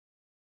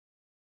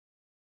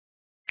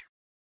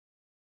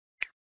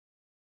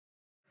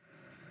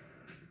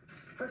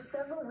For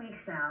several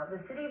weeks now, the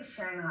city of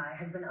Shanghai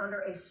has been under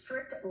a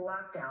strict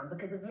lockdown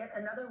because of yet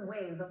another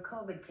wave of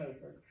COVID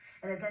cases.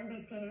 And as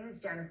NBC News'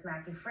 Janice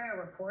Mackey-Freya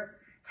reports,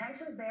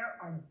 tensions there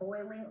are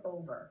boiling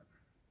over.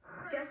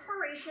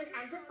 Desperation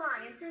and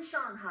defiance in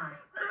Shanghai.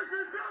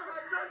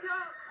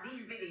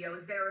 These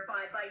videos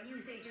verified by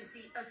news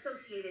agency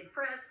Associated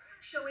Press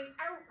showing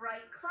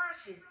outright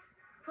clashes.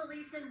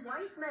 Police in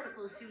white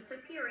medical suits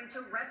appearing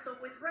to wrestle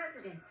with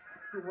residents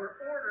who were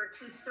ordered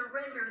to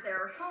surrender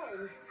their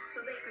homes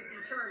so they could be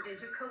turned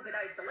into COVID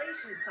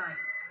isolation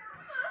sites.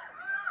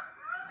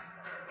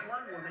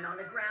 One woman on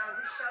the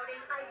ground is shouting,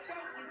 "I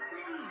beg you,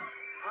 please."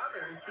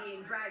 Others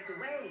being dragged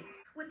away.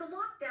 With the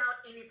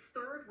lockdown in its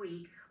third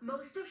week,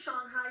 most of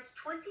Shanghai's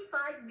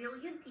 25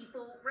 million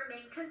people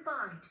remain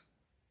confined.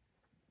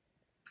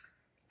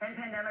 And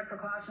pandemic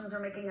precautions are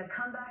making a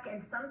comeback in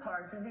some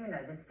parts of the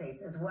United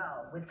States as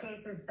well, with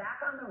cases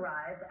back on the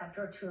rise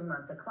after a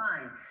 2-month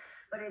decline.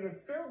 But it is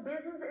still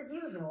business as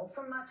usual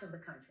for much of the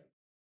country.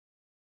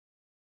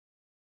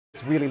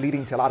 It's really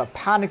leading to a lot of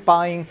panic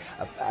buying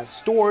at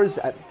stores,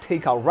 at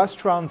takeout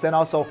restaurants, and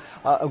also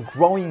a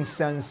growing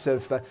sense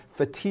of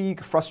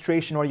fatigue,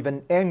 frustration, or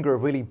even anger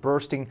really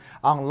bursting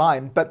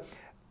online. But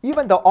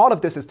even though all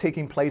of this is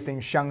taking place in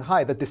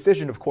Shanghai, the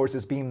decision, of course,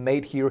 is being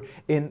made here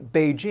in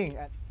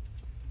Beijing.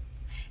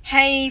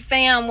 Hey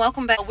fam,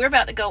 welcome back. We're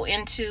about to go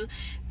into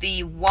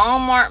the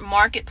Walmart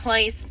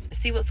marketplace,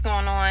 see what's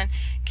going on.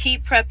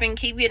 Keep prepping,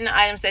 keep getting the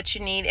items that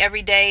you need.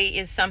 Every day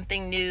is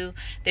something new.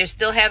 They're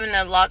still having the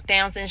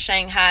lockdowns in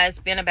Shanghai.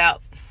 It's been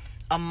about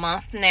a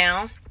month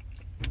now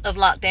of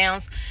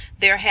lockdowns.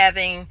 They're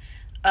having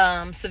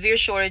severe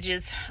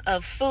shortages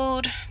of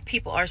food.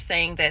 People are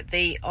saying that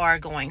they are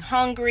going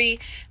hungry.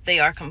 They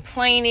are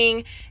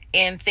complaining.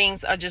 And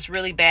things are just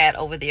really bad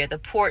over there. The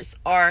ports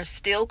are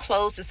still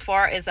closed as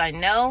far as I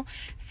know.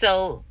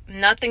 So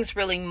nothing's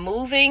really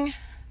moving.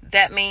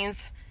 That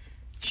means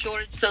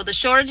shortage. So the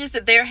shortages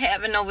that they're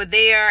having over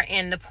there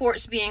and the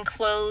ports being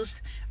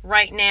closed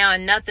right now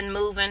and nothing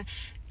moving,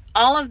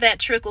 all of that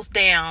trickles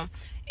down.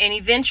 And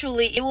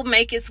eventually it will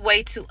make its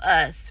way to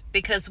us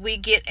because we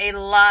get a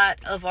lot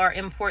of our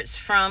imports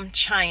from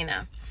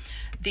China.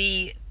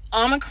 The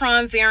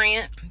Omicron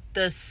variant,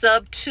 the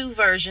sub-2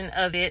 version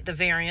of it, the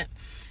variant,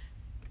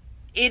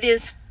 it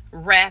is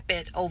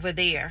rapid over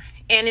there,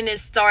 and it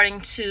is starting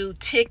to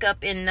tick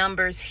up in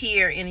numbers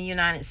here in the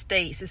United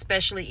States,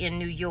 especially in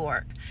New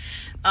York.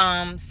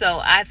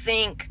 So I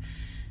think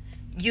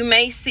you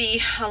may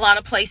see a lot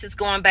of places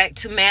going back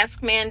to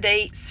mask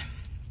mandates.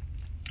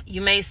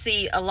 You may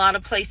see a lot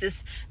of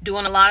places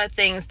doing a lot of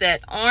things that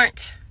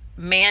aren't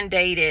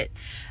mandated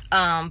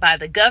by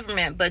the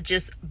government, but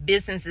just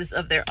businesses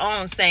of their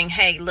own saying,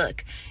 hey,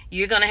 look,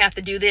 you're going to have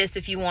to do this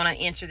if you want to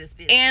enter this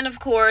business. And of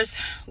course,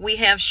 we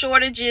have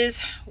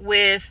shortages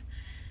with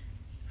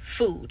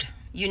food.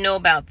 You know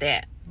about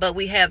that. But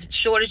we have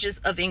shortages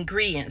of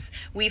ingredients.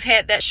 We've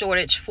had that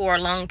shortage for a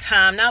long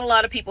time. Not a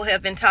lot of people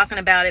have been talking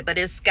about it, but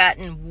it's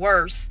gotten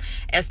worse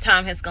as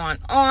time has gone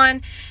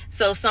on.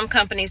 So some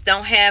companies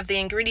don't have the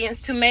ingredients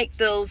to make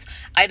those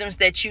items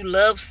that you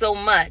love so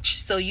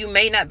much. So you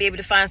may not be able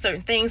to find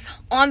certain things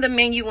on the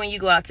menu when you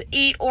go out to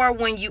eat, or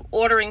when you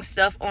ordering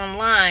stuff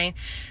online,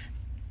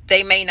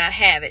 they may not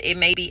have it. It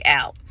may be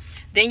out.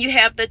 Then you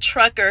have the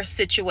trucker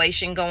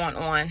situation going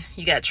on.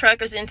 You got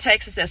truckers in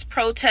Texas that's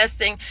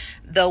protesting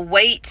the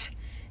wait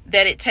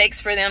that it takes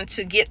for them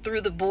to get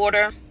through the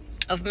border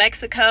of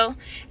Mexico.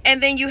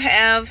 And then you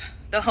have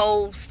the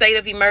whole state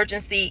of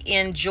emergency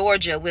in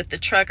Georgia with the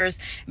truckers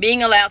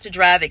being allowed to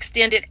drive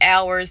extended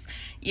hours,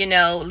 you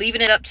know,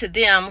 leaving it up to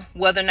them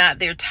whether or not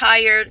they're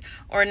tired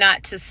or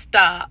not to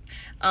stop.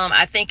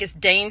 I think it's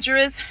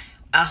dangerous.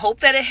 I hope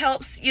that it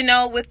helps, you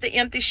know, with the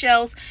empty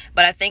shelves,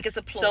 but I think it's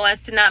a ploy. So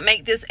as to not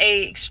make this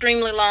a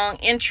extremely long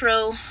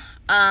intro,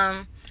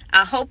 I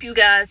hope you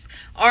guys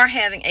are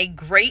having a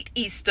great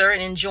Easter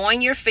and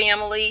enjoying your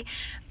family.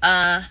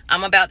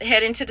 I'm about to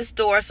head into the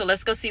store, so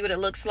let's go see what it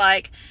looks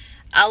like.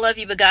 I love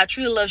you, but God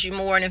truly loves you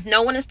more. And if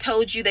no one has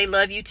told you they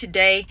love you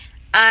today,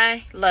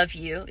 I love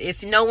you.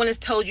 If no one has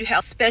told you how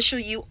special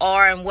you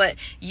are and what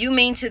you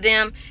mean to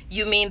them,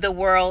 you mean the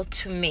world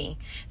to me.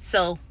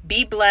 So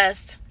be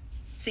blessed.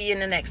 See you in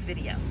the next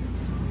video.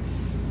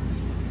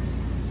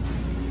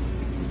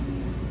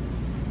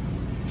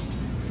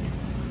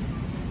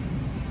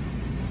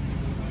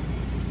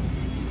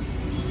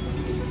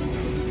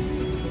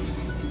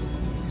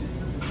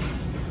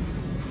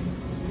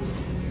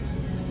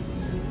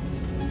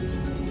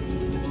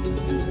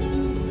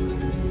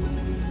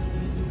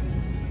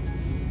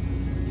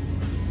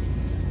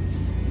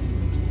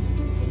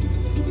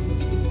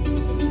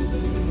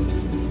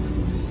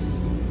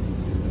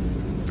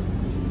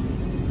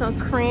 So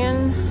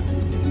cranberry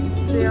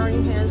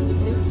has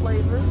new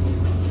flavors: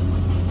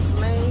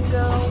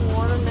 mango,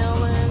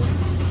 watermelon,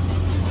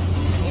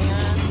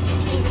 and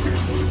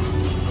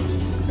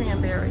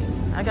cranberry.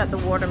 I got the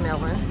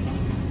watermelon.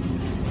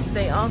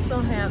 They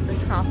also have the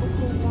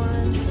tropical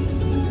one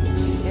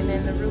and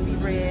then the ruby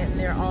red, and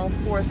they're all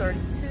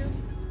 $4.32.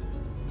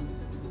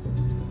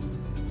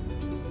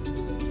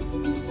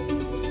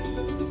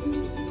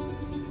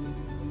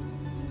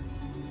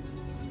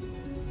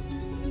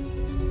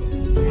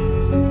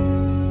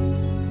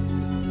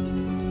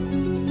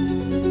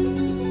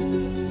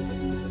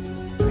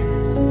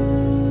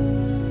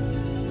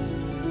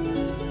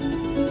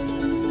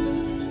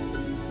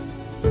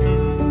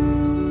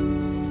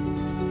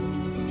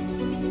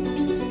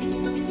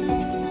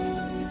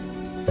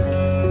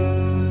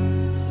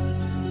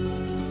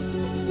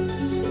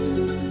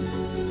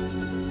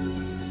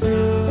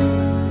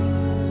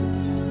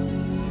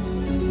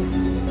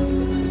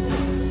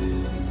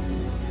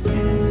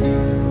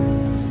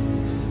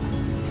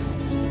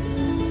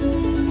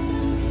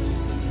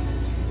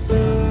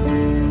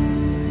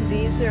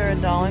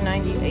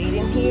 $1.98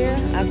 in here.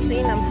 I've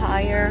seen them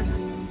higher.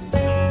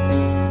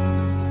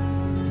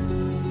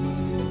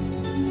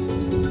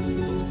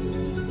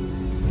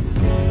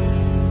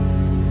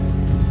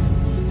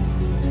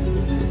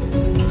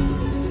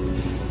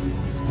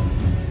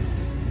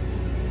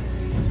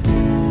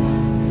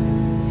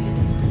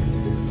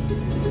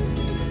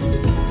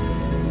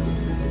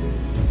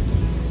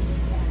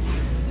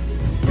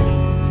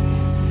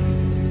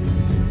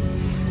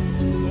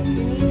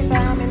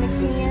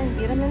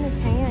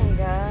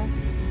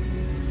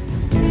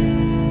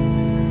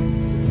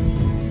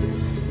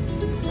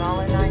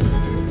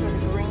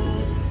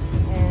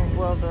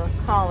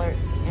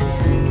 Collards,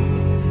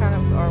 and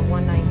turnips are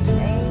 $1.98.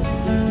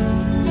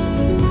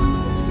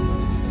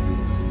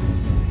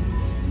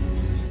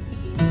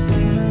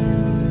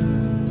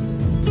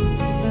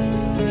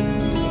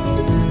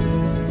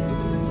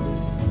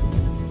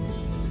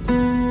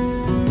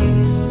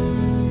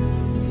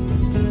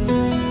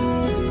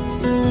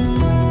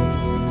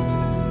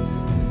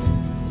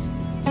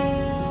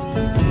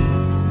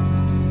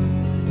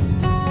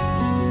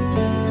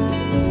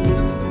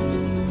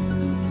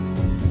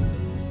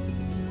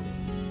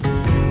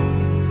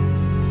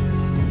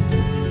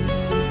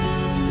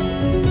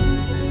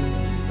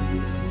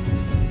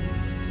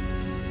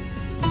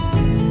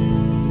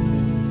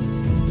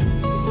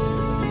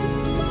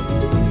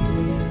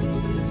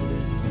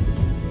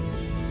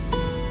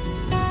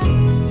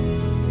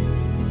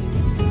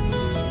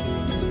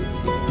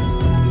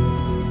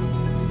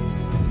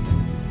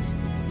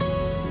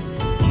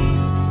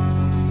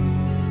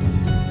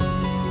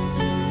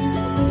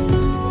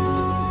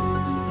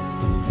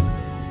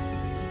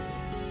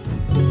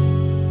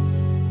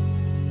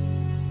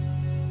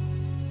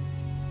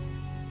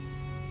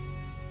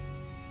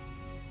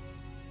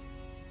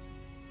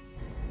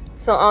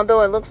 So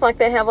although it looks like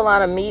they have a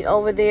lot of meat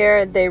over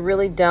there, they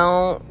really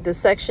don't. The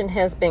section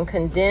has been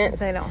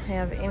condensed. They don't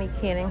have any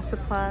canning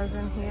supplies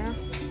in here.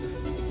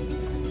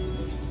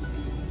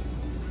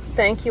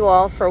 Thank you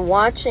all for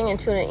watching and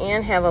tuning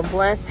in. Have a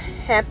blessed,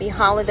 happy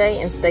holiday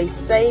and stay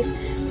safe.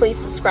 Please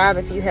subscribe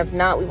if you have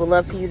not. We would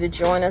love for you to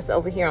join us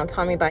over here on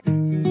Tommy by.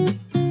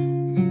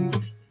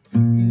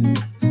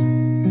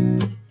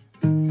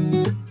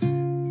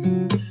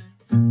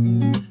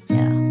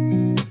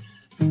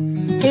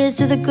 Here's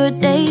to the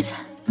good days,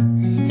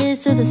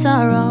 here's to the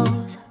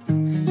sorrows.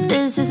 If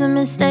this is a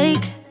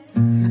mistake,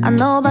 I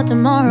know about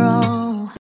tomorrow.